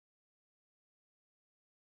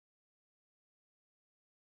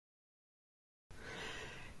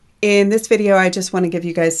In this video, I just want to give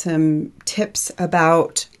you guys some tips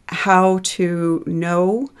about how to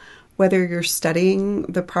know whether you're studying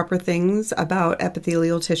the proper things about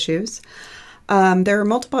epithelial tissues. There are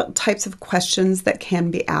multiple types of questions that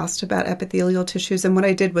can be asked about epithelial tissues, and what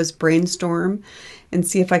I did was brainstorm and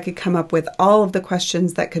see if I could come up with all of the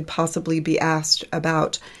questions that could possibly be asked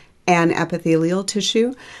about an epithelial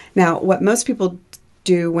tissue. Now, what most people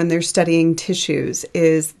do when they're studying tissues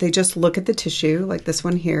is they just look at the tissue, like this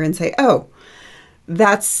one here, and say, oh,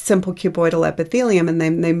 that's simple cuboidal epithelium, and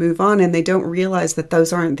then they move on and they don't realize that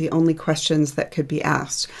those aren't the only questions that could be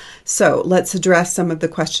asked. So let's address some of the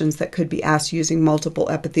questions that could be asked using multiple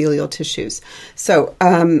epithelial tissues. So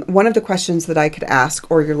one of the questions that I could ask,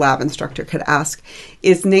 or your lab instructor could ask,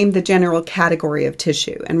 is name the general category of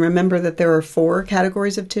tissue. And remember that there are 4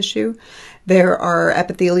 categories of tissue. There are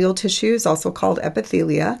epithelial tissues, also called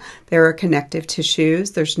epithelia. There are connective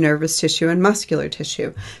tissues, there's nervous tissue, and muscular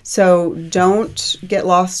tissue. So don't get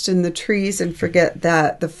lost in the trees and forget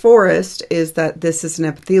that the forest is that this is an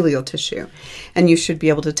epithelial tissue. And you should be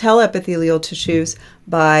able to tell epithelial tissues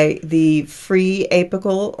by the free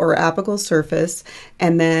apical or apical surface,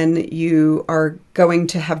 and then you are going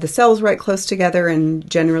to have the cells right close together, and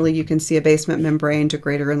generally you can see a basement membrane to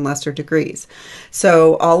greater and lesser degrees.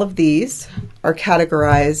 So all of these are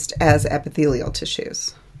categorized as epithelial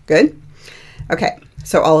tissues. Good? Okay,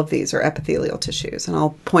 so all of these are epithelial tissues, and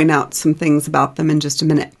I'll point out some things about them in just a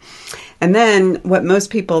minute. And then what most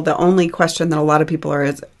people, the only question that a lot of people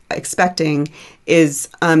are expecting is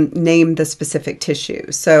name the specific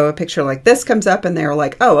tissue. So a picture like this comes up and they're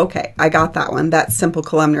like, oh, okay, I got that one. That's simple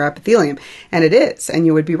columnar epithelium. And it is, and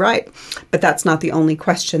you would be right. But that's not the only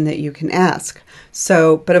question that you can ask.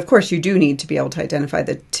 So, but of course you do need to be able to identify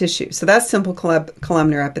the tissue. So that's simple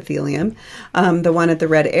columnar epithelium. The one at the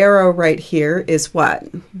red arrow right here is what?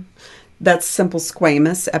 That's simple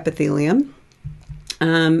squamous epithelium.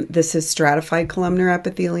 This is stratified columnar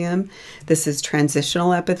epithelium. This is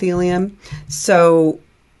transitional epithelium. So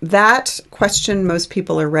that question most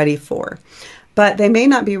people are ready for, but they may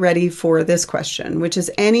not be ready for this question, which is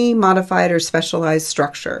any modified or specialized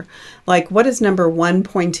structure. Like, what is number 1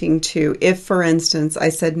 pointing to? If, for instance, I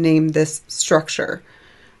said name this structure,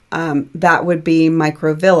 that would be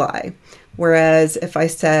microvilli. Whereas if I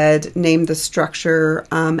said name the structure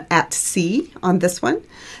at C on this one,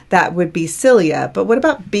 that would be cilia. But what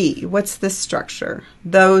about B? What's this structure?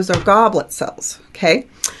 Those are goblet cells, okay?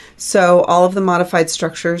 So all of the modified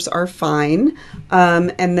structures are fine.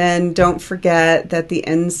 And then don't forget that the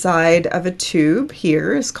inside of a tube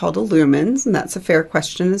here is called a lumens, and that's a fair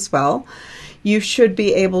question as well. You should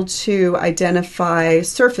be able to identify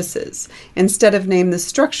surfaces. Instead of name the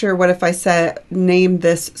structure, what if I said name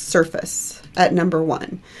this surface at number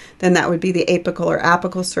 1? Then that would be the apical or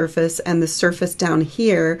apical surface, and the surface down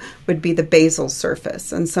here would be the basal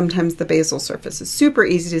surface. And sometimes the basal surface is super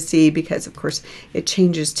easy to see because, of course, it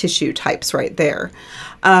changes tissue types right there.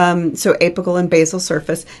 So apical and basal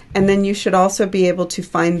surface. And then you should also be able to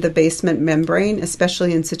find the basement membrane,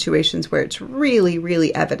 especially in situations where it's really,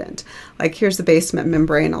 really evident. Like here's the basement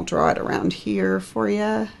membrane. I'll draw it around here for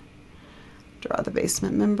you. Draw the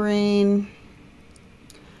basement membrane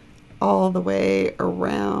all the way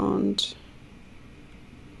around.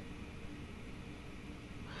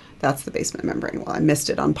 That's the basement membrane. Well, I missed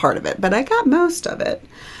it on part of it, but I got most of it.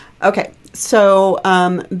 Okay, so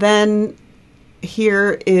then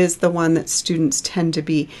here is the one that students tend to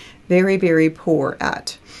be very, very poor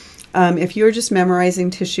at. If you're just memorizing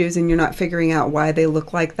tissues and you're not figuring out why they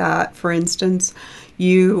look like that, for instance,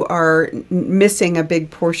 you are missing a big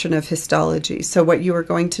portion of histology. So what you are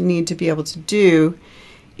going to need to be able to do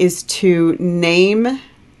is to name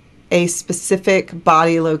a specific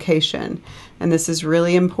body location. And this is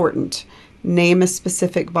really important. Name a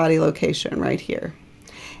specific body location right here.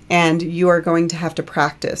 And you are going to have to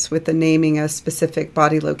practice with the naming a specific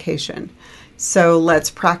body location. So let's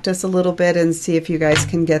practice a little bit and see if you guys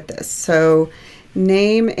can get this. So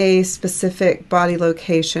name a specific body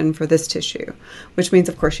location for this tissue, which means,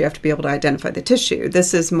 of course, you have to be able to identify the tissue.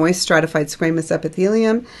 This is moist stratified squamous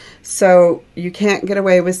epithelium, so you can't get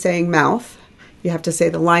away with saying mouth. You have to say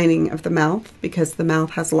the lining of the mouth because the mouth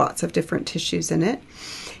has lots of different tissues in it.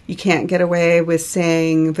 You can't get away with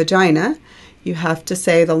saying vagina. You have to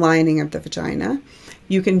say the lining of the vagina.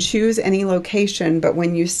 You can choose any location, but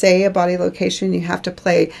when you say a body location, you have to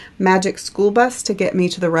play magic school bus to get me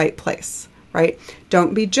to the right place. Right?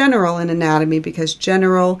 Don't be general in anatomy because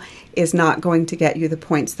general is not going to get you the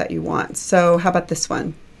points that you want. So how about this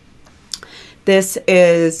one? This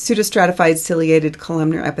is pseudostratified ciliated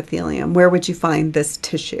columnar epithelium. Where would you find this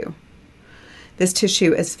tissue? This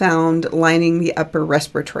tissue is found lining the upper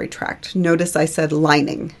respiratory tract. Notice I said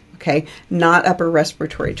lining, okay, not upper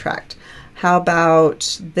respiratory tract. How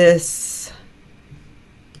about this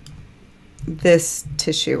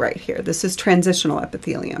tissue right here? This is transitional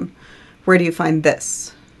epithelium. Where do you find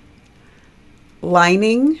this?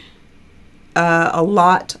 Lining a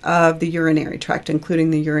lot of the urinary tract, including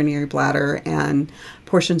the urinary bladder and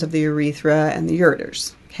portions of the urethra and the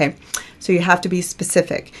ureters. Okay, so you have to be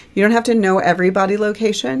specific. You don't have to know every body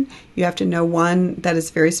location. You have to know one that is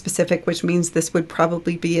very specific, which means this would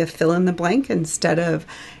probably be a fill in the blank instead of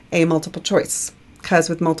a multiple choice, because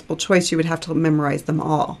with multiple choice you would have to memorize them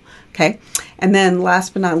all. Okay, and then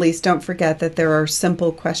last but not least, don't forget that there are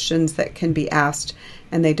simple questions that can be asked,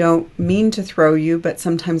 and they don't mean to throw you, but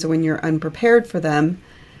sometimes when you're unprepared for them,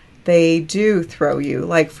 they do throw you.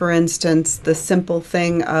 Like, for instance, the simple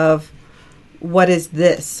thing of, what is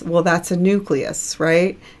this? Well, that's a nucleus,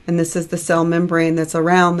 right? And this is the cell membrane that's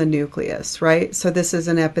around the nucleus, right? So this is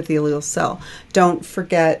an epithelial cell. Don't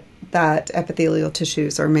forget that epithelial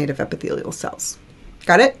tissues are made of epithelial cells.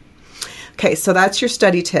 Got it? Okay, so that's your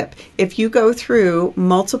study tip. If you go through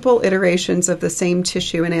multiple iterations of the same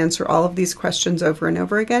tissue and answer all of these questions over and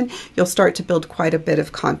over again, you'll start to build quite a bit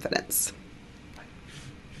of confidence.